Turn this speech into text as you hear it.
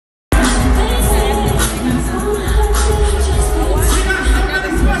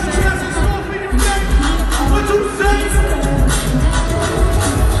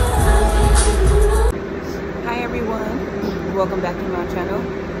welcome back to my channel.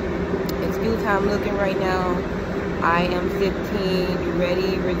 Excuse how I'm looking right now. I am 15,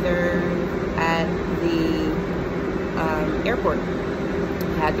 ready, reserved at the airport.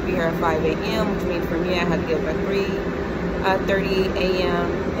 I had to be here at 5 a.m., which means for me I had to get up at 3:30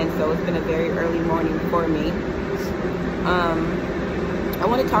 a.m. and so it's been a very early morning for me. I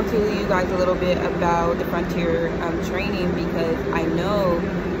want to talk to you guys a little bit about the Frontier training, because I know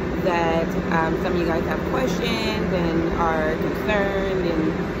that some of you guys have questions and are concerned,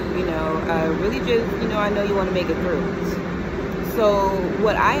 and really just I know you want to make it through. So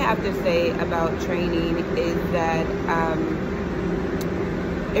what I have to say about training is that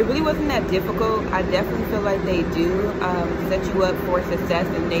it really wasn't that difficult. I definitely feel like they do set you up for success,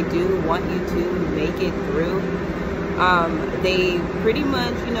 and they do want you to make it through. They pretty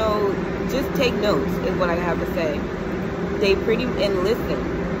much, just take notes is what I have to say. They listen.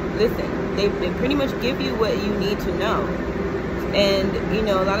 They pretty much give you what you need to know. And,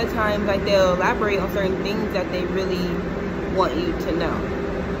 a lot of times, like, they'll elaborate on certain things that they really want you to know.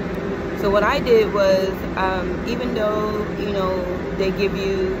 So what I did was, even though, they give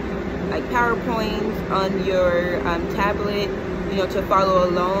you, like, PowerPoints on your tablet, to follow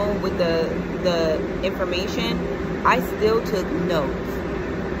along with the information, I still took notes.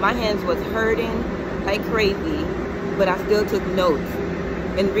 My hands was hurting like crazy, but I still took notes.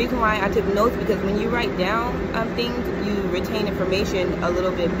 And the reason why I took notes, because when you write down things, you retain information a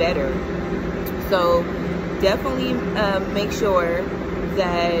little bit better. So definitely make sure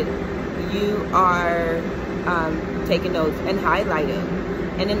that you are taking notes and highlighting.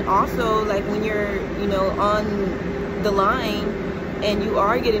 And then also, like, when you're on the line and you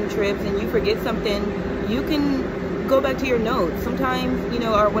are getting trips and you forget something, you can go back to your notes. Sometimes,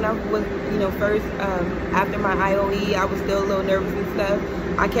 or when I was, first, after my IOE, I was still a little nervous and stuff.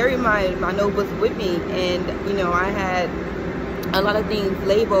 I carried my notebooks with me, and, I had a lot of things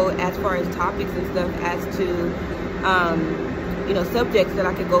labeled as far as topics and stuff as to, subjects that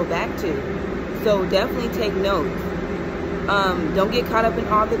I could go back to. So definitely take notes. Don't get caught up in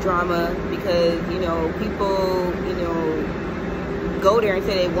all the drama, because, people, go there and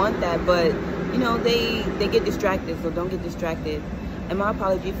say they want that, but they get distracted, so don't get distracted. And my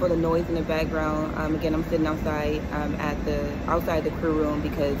apology for the noise in the background. Again, I'm sitting outside outside the crew room,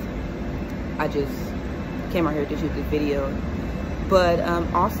 because I just came out here to shoot this video. But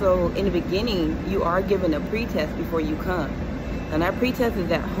also, in the beginning, you are given a pre-test before you come. And that pre-test is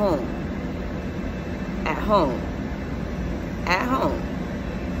at home. At home. At home.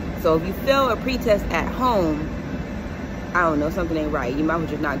 So if you fail a pre-test at home, I don't know, something ain't right. You might as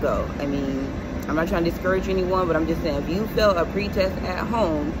well just not go. I mean, I'm not trying to discourage anyone, but I'm just saying, if you fail a pre-test at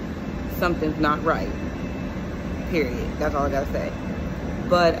home, something's not right. Period. That's all I gotta say.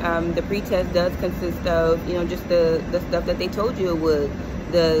 But the pre-test does consist of, just the stuff that they told you it would.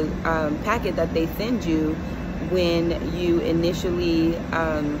 The packet that they send you when you initially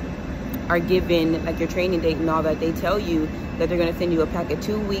are given, like, your training date and all that. They tell you that they're going to send you a packet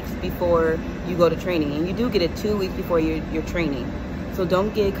 2 weeks before you go to training, and you do get it 2 weeks before your training. So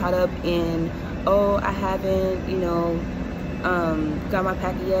don't get caught up in, oh, I haven't got my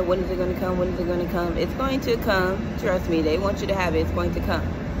packet yet, when is it going to come, when is it going to come? It's going to come. Trust me, they want you to have it. It's going to come.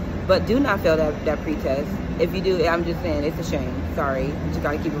 But do not fail that pre-test. If you do, I'm just saying, it's a shame. Sorry, you just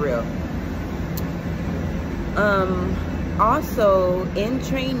got to keep it real. Also, in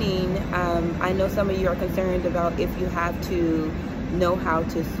training, I know some of you are concerned about if you have to know how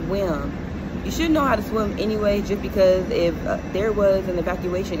to swim. You should know how to swim anyway, just because if there was an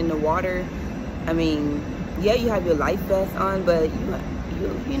evacuation in the water, I mean, yeah, you have your life vest on, but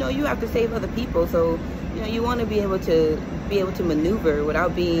you have to save other people. So, you want to be able to maneuver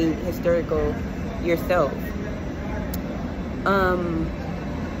without being hysterical yourself.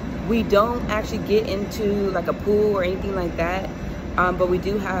 We don't actually get into, like, a pool or anything like that, but we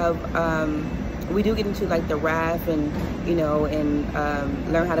do get into, like, the raft and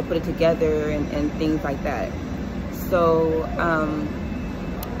learn how to put it together and things like that. So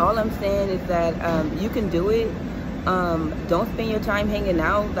all I'm saying is that you can do it. Don't spend your time hanging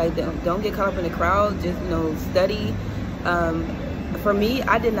out. Like, don't get caught up in the crowd. Just study. For me,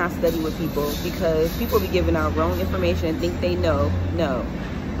 I did not study with people, because people be giving out wrong information and think they know. No.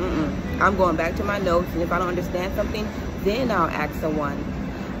 I'm going back to my notes, and if I don't understand something, then I'll ask someone.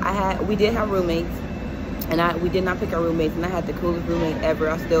 We did have roommates, and we did not pick our roommates, and I had the coolest roommate ever.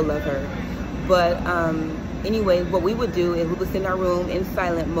 I still love her. But anyway, what we would do is we would sit in our room in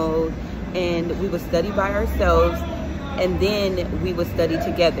silent mode, and we would study by ourselves, and then we would study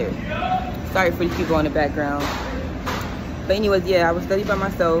together. Sorry for the people in the background. But anyways, yeah, I would study by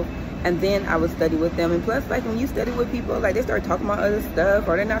myself, and then I would study with them. And plus, like, when you study with people, like, they start talking about other stuff,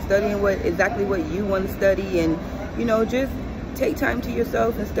 or they're not studying exactly what you want to study. And, you know, just take time to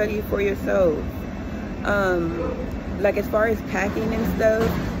yourself and study for yourself. Like, as far as packing and stuff,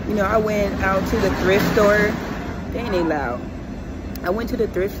 you know, I went out to the thrift store. Dang, they loud. I went to the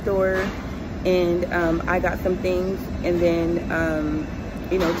thrift store, and I got some things, and then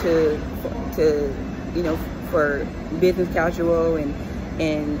you know, you know, for business casual and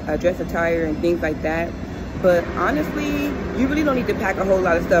dress attire and things like that. But honestly, you really don't need to pack a whole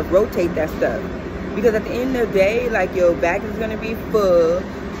lot of stuff. Rotate that stuff, because at the end of the day, like, your bag is gonna be full,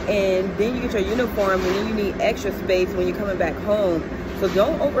 and then you get your uniform, and then you need extra space when you're coming back home. So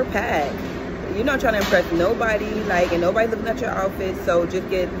don't overpack. You're not trying to impress nobody, like, and nobody's looking at your outfits. So just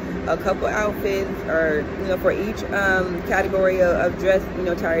get a couple outfits, or, you know, for each category of dress, you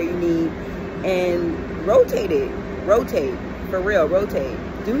know, attire you need, and rotate it. Rotate, for real, rotate.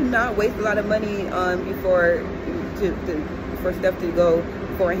 Do not waste a lot of money for stuff to go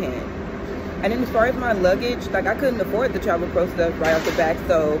beforehand. And then as far as my luggage, like, I couldn't afford the Travel Pro stuff right off the back,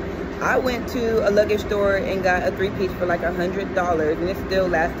 so I went to a luggage store and got a 3-piece for like $100, and it still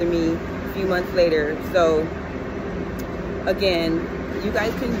lasted me a few months later. So again, you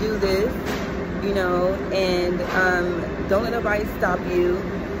guys can do this, you know, and don't let nobody stop you.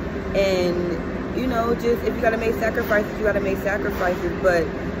 And, you know, just, if you gotta make sacrifices, you gotta make sacrifices, but,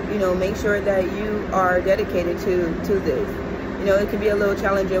 you know, make sure that you are dedicated to this. You know, it can be a little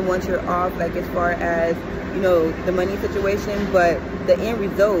challenging once you're off, like, as far as, you know, the money situation, but the end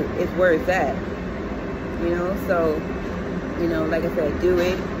result is where it's at, you know. So, you know, like I said, do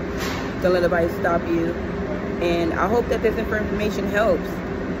it. Don't let nobody stop you. And I hope that this information helps.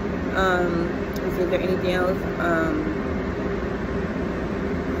 Is there anything else?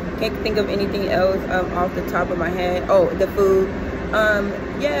 Can't think of anything else off the top of my head. Oh, the food.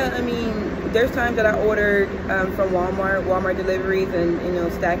 Yeah, I mean, there's times that I ordered from Walmart deliveries, and, you know,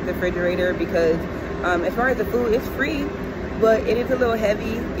 stacked the refrigerator, because as far as the food, it's free, but it is a little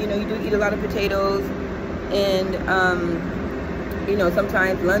heavy. You know, you do eat a lot of potatoes, and you know,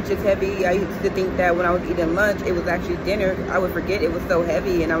 sometimes lunch is heavy. I used to think that when I was eating lunch, it was actually dinner. I would forget it was so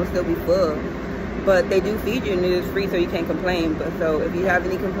heavy, and I would still be full. But they do feed you, and it is free, so you can't complain. But so if you have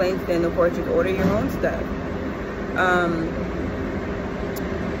any complaints, then of course you can order your own stuff.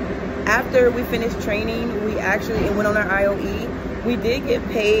 After we finished training, we actually went on our IOE. We did get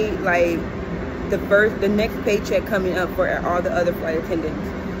paid, like, the next paycheck coming up for all the other flight attendants.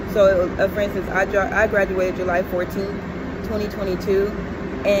 So for instance, I graduated July 14th, 2022,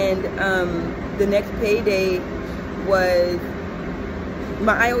 and the next payday was,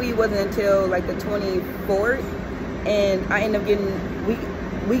 my IOE wasn't until like the 24th, and I ended up getting,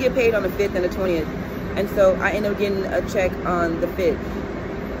 we get paid on the 5th and the 20th, and so I ended up getting a check on the 5th.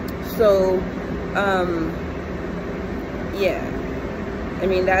 So yeah, I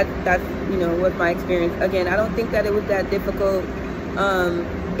mean, that's you know, was my experience. Again, I don't think that it was that difficult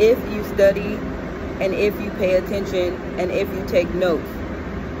if you study, and if you pay attention, and if you take notes.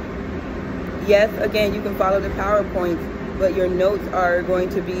 Yes, again, you can follow the PowerPoints, but your notes are going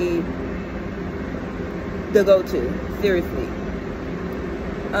to be the go-to, seriously.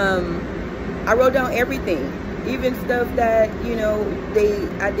 I wrote down everything, even stuff that, you know,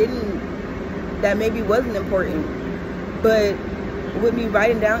 that maybe wasn't important, but with me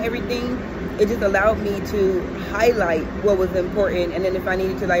writing down everything, it just allowed me to highlight what was important, and then if I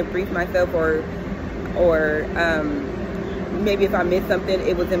needed to, like, brief myself, or maybe if I missed something,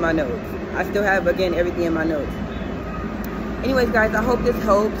 it was in my notes. I still have, again, everything in my notes. Anyways, guys, I hope this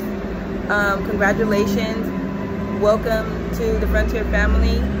helps. Congratulations. Welcome to the Frontier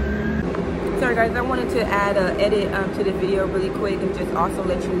family. Sorry, guys, I wanted to add an edit to the video really quick, and just also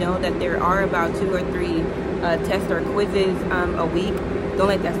let you know that there are about 2 or 3 tests or quizzes a week. Don't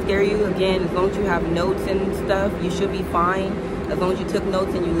let that scare you. Again, as long as you have notes and stuff, you should be fine. As long as you took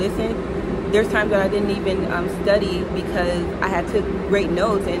notes and you listened. There's times that I didn't even study, because I had took great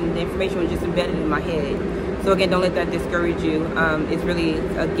notes and the information was just embedded in my head. So again, don't let that discourage you. It's really,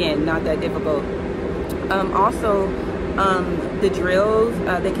 again, not that difficult. Also, the drills,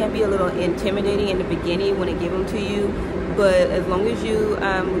 they can be a little intimidating in the beginning when they give them to you, but as long as you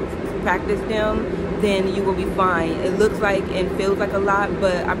practice them, then you will be fine. It looks like and feels like a lot,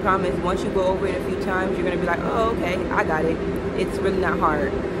 but I promise, once you go over it a few times, you're gonna be like, oh, okay, I got it. It's really not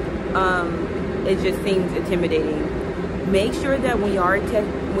hard. It just seems intimidating. Make sure that when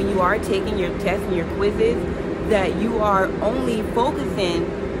you are taking your tests and your quizzes, that you are only focusing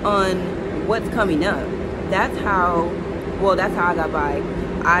on what's coming up. That's how I got by.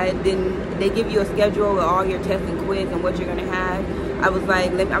 They give you a schedule with all your tests and quiz and what you're gonna have. I was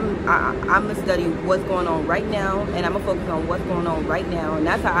like, I'm gonna study what's going on right now, and I'm gonna focus on what's going on right now, and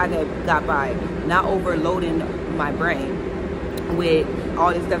that's how I got by, not overloading my brain with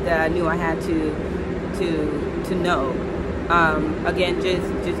all this stuff that I knew I had to know. Again, just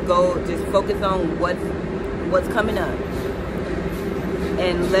focus on what's coming up,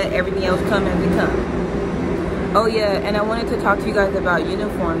 and let everything else come as it comes. Oh yeah, and I wanted to talk to you guys about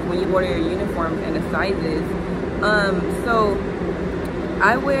uniforms, when you order your uniforms and the sizes. So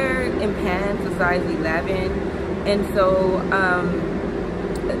I wear in pants a size 11, and so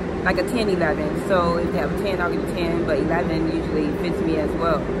like a 10-11. So if they have a 10, I'll get a 10, but 11 usually fits me as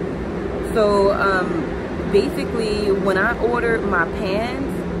well. So basically, when I ordered my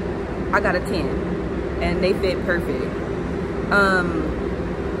pants, I got a 10, and they fit perfect.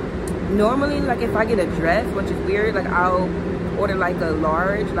 Normally, like if I get a dress, which is weird, like I'll order like a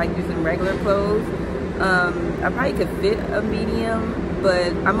large, like just in regular clothes. I probably could fit a medium,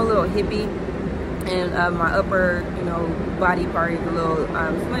 but I'm a little hippie, and my upper, body part is a little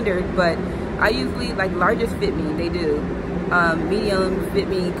slender. But I usually, like, larges fit me. They do. Mediums fit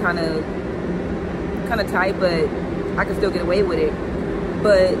me kind of tight, but I can still get away with it.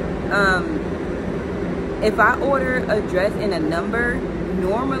 But if I order a dress in a number,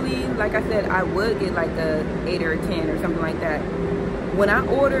 normally, like I said, I would get like a 8 or a 10 or something like that. When I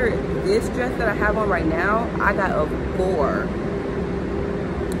ordered this dress that I have on right now, I got a 4.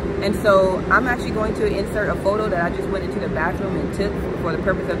 And so I'm actually going to insert a photo that I just went into the bathroom and took for the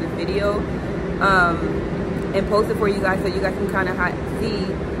purpose of this video, and post it for you guys, so you guys can kind of see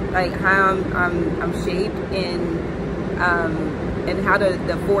like how I'm shaped, and how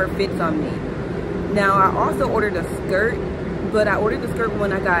the 4 fits on me. Now I also ordered a skirt, but I ordered the skirt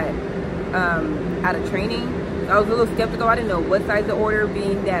when I got out of training. I was a little skeptical. I didn't know what size to order,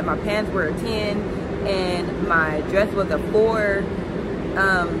 being that my pants were a 10 and my dress was a 4.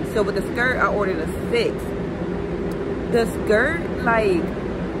 So with the skirt, I ordered a 6. The skirt, like,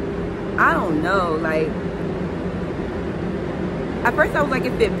 I don't know, like, at first I was like,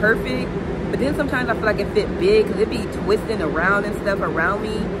 it fit perfect, but then sometimes I feel like it fit big, because it be twisting around and stuff around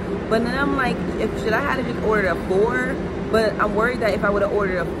me. But then I'm like, should I have to just order a 4? But I'm worried that if I would have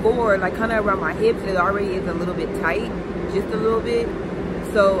ordered a 4, like kind of around my hips, it already is a little bit tight, just a little bit.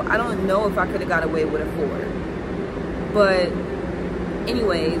 So I don't know if I could have got away with a 4. But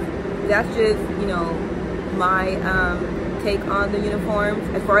anyways, that's just, my take on the uniforms.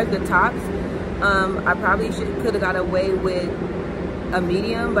 As far as the tops, I probably could have got away with a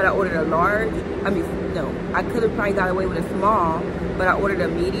medium, but I ordered a large. I could have probably got away with a small, but I ordered a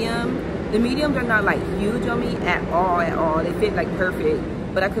medium. The mediums are not like huge on me at all. They fit like perfect,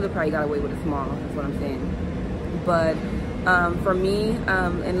 but I could have probably got away with a small. That's what I'm saying. But for me,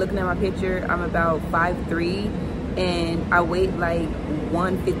 and looking at my picture, I'm about 5'3", and I weigh like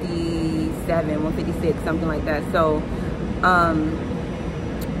 157, 156, something like that. So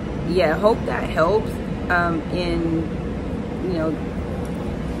yeah, hope that helps. I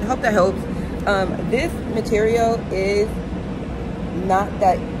hope that helps. This material is not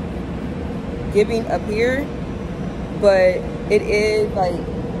that giving up here, but it is like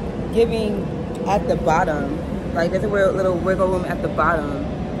giving at the bottom. Like there's a little wiggle room at the bottom.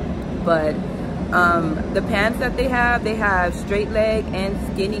 But the pants that they have straight leg and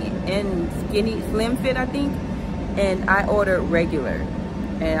skinny slim fit, I think. And I ordered regular,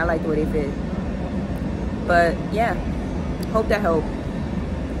 and I like the way they fit. But yeah, hope that helped.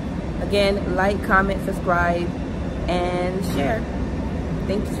 Again, like, comment, subscribe, and share.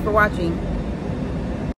 Thanks for watching.